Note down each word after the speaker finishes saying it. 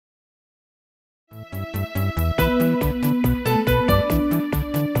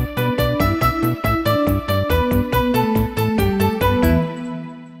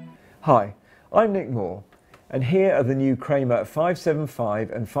Hi, I'm Nick Moore, and here are the new Kramer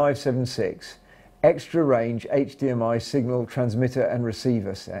 575 and 576 extra range HDMI signal transmitter and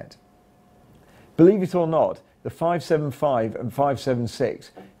receiver set. Believe it or not, the 575 and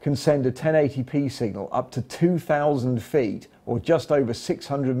 576 can send a 1080p signal up to 2,000 feet or just over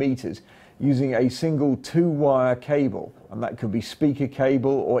 600 meters using a single 2-wire cable, and that could be speaker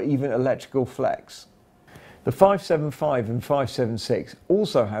cable or even electrical flex. The 575 and 576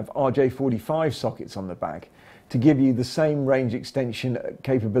 also have RJ45 sockets on the back to give you the same range extension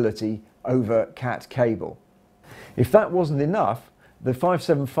capability over Cat cable. If that wasn't enough, the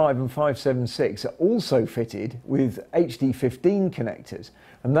 575 and 576 are also fitted with HD15 connectors,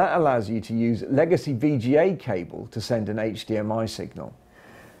 and that allows you to use legacy VGA cable to send an HDMI signal.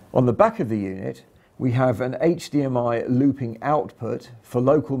 On the back of the unit, we have an HDMI looping output for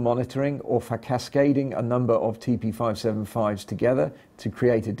local monitoring or for cascading a number of TP-575s together to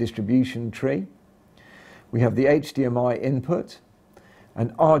create a distribution tree. We have the HDMI input,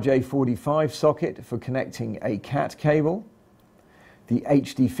 an RJ45 socket for connecting a Cat cable, the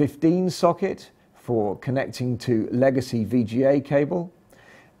HD15 socket for connecting to legacy VGA cable,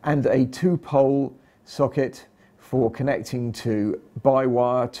 and a 2-pole socket for connecting to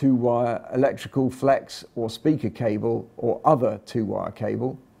by-wire, 2-wire electrical flex or speaker cable or other 2-wire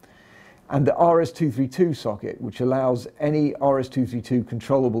cable, and the RS232 socket, which allows any RS232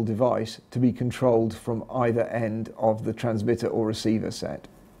 controllable device to be controlled from either end of the transmitter or receiver set.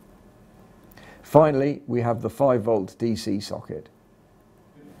 Finally, we have the 5-volt DC socket.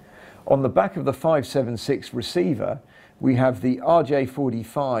 On the back of the 576 receiver, we have the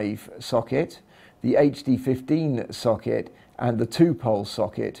RJ45 socket, the HD15 socket, and the 2-pole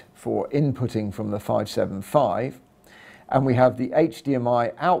socket for inputting from the 575, and we have the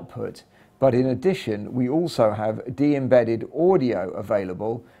HDMI output, but in addition we also have de-embedded audio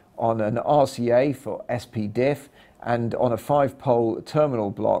available on an RCA for SPDIF and on a 5-pole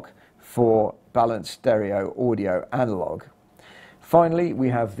terminal block for balanced stereo audio analog. Finally, we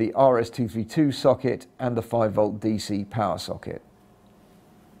have the RS232 socket and the 5-volt DC power socket.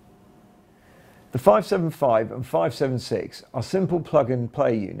 The 575 and 576 are simple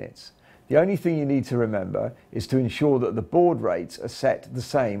plug-and-play units. The only thing you need to remember is to ensure that the baud rates are set the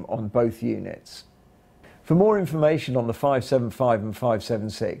same on both units. For more information on the 575 and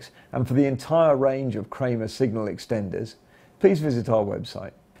 576 and for the entire range of Kramer signal extenders, please visit our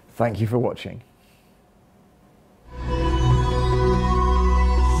website. Thank you for watching.